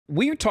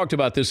We talked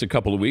about this a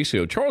couple of weeks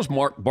ago. Charles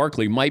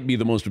Barkley might be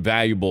the most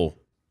valuable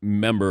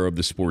member of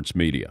the sports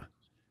media.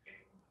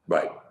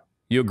 Right.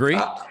 You agree?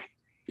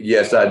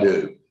 Yes, I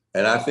do.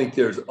 And I think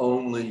there's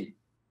only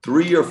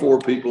 3 or 4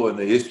 people in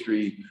the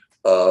history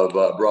of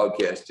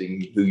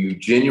broadcasting who you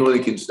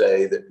genuinely can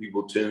say that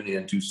people tune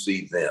in to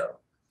see them,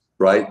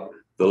 right?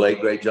 The late,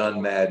 great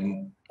John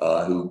Madden,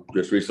 who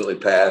just recently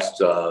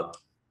passed,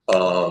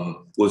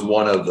 was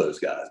one of those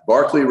guys.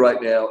 Barkley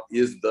right now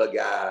is the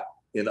guy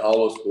in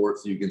all of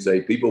sports. You can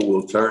say people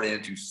will turn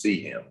in to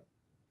see him.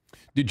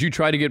 Did you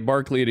try to get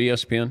Barkley at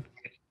ESPN?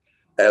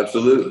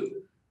 Absolutely.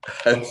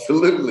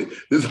 Absolutely.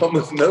 There's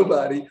almost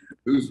nobody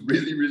who's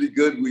really, really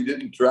good we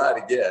didn't try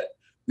to get.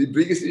 The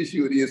biggest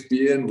issue at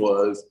ESPN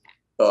was,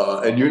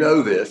 and you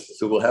know this,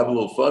 so we'll have a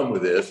little fun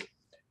with this,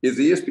 is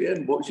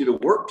ESPN wants you to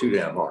work too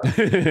damn hard.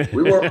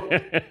 We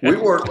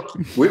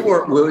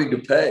weren't willing to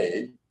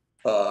pay.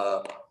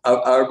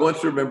 I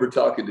once remember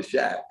talking to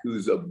Shaq,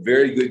 who's a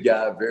very good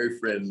guy, very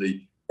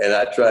friendly, and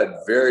I tried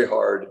very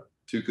hard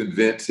to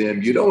convince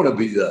him, you don't want to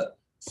be the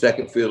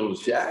second fiddle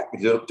to Shaq.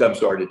 I'm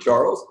sorry, to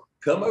Charles.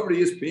 Come over to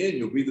ESPN,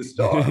 you'll be the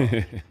star.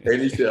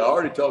 And he said, I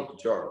already talked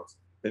to Charles.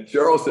 And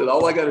Charles said,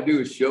 all I got to do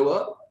is show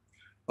up.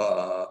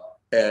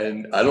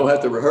 And I don't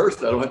have to rehearse.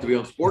 I don't have to be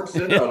on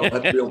SportsCenter. I don't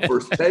have to be on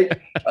First Take.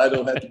 I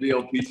don't have to be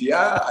on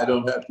PTI. I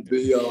don't have to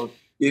be on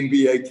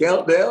NBA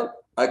Countdown.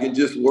 I can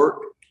just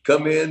work,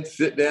 come in,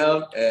 sit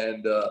down,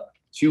 and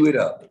chew it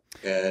up.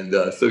 And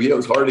so, yeah, it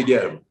was hard to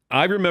get him.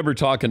 I remember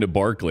talking to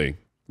Barkley.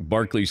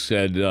 Barkley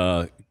said,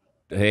 hey,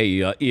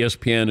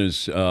 ESPN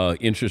is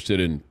interested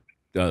in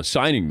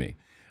signing me.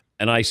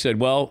 And I said,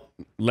 well,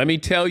 let me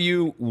tell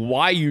you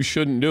why you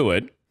shouldn't do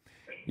it.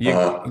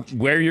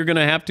 Where you're going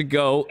to have to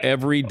go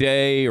every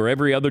day or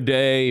every other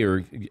day,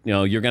 or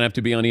you're going to have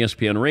to be on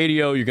ESPN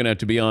radio. You're going to have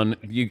to be on.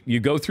 You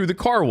go through the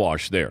car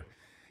wash there.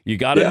 You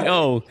got to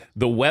know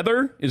the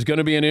weather is going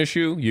to be an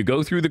issue. You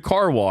go through the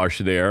car wash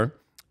there,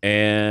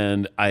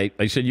 and I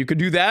said you could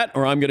do that,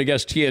 or I'm going to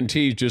guess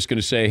TNT is just going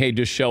to say, hey,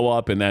 just show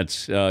up and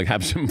that's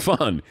have some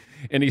fun.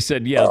 And he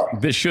said, yeah,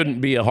 this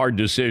shouldn't be a hard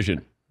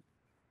decision.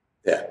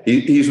 Yeah,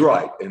 he's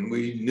right, and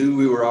we knew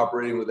we were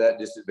operating with that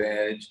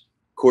disadvantage.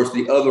 Of course,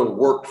 the other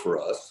worked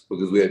for us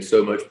because we had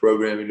so much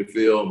programming to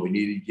fill, and we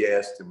needed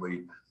guests,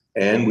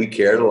 and we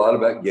cared a lot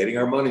about getting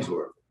our money's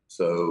worth.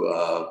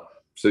 So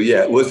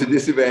yeah, it was a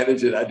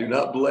disadvantage, and I do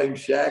not blame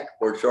Shaq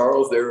or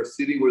Charles. They're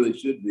sitting where they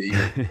should be.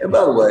 And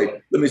by the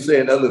way, let me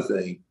say another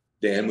thing,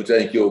 Dan, which I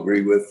think you'll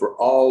agree with. For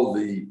all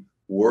the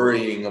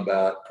worrying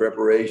about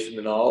preparation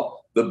and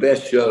all, the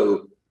best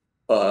show,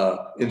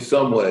 in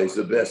some ways,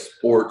 the best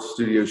sports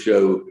studio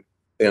show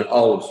in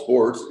all of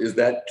sports is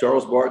that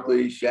Charles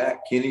Barkley, Shaq,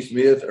 Kenny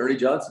Smith, Ernie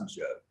Johnson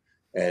show.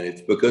 And it's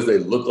because they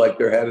look like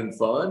they're having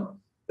fun.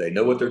 They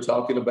know what they're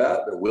talking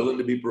about. They're willing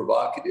to be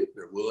provocative.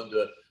 They're willing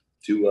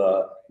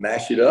to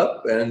mash it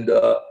up. And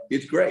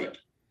it's great.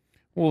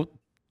 Well,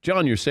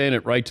 John, you're saying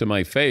it right to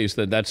my face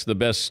that that's the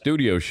best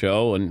studio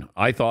show. And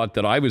I thought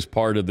that I was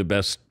part of the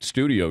best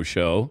studio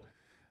show.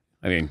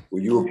 I mean,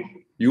 well,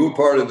 you were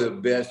part of the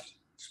best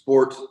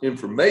sports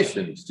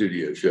information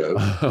studio show,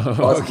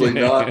 possibly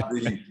not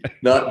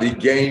the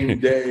game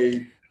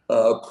day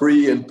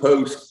pre and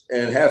post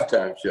and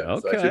halftime show.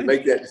 Okay. So I should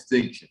make that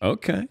distinction.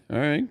 Okay, all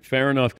right, fair enough.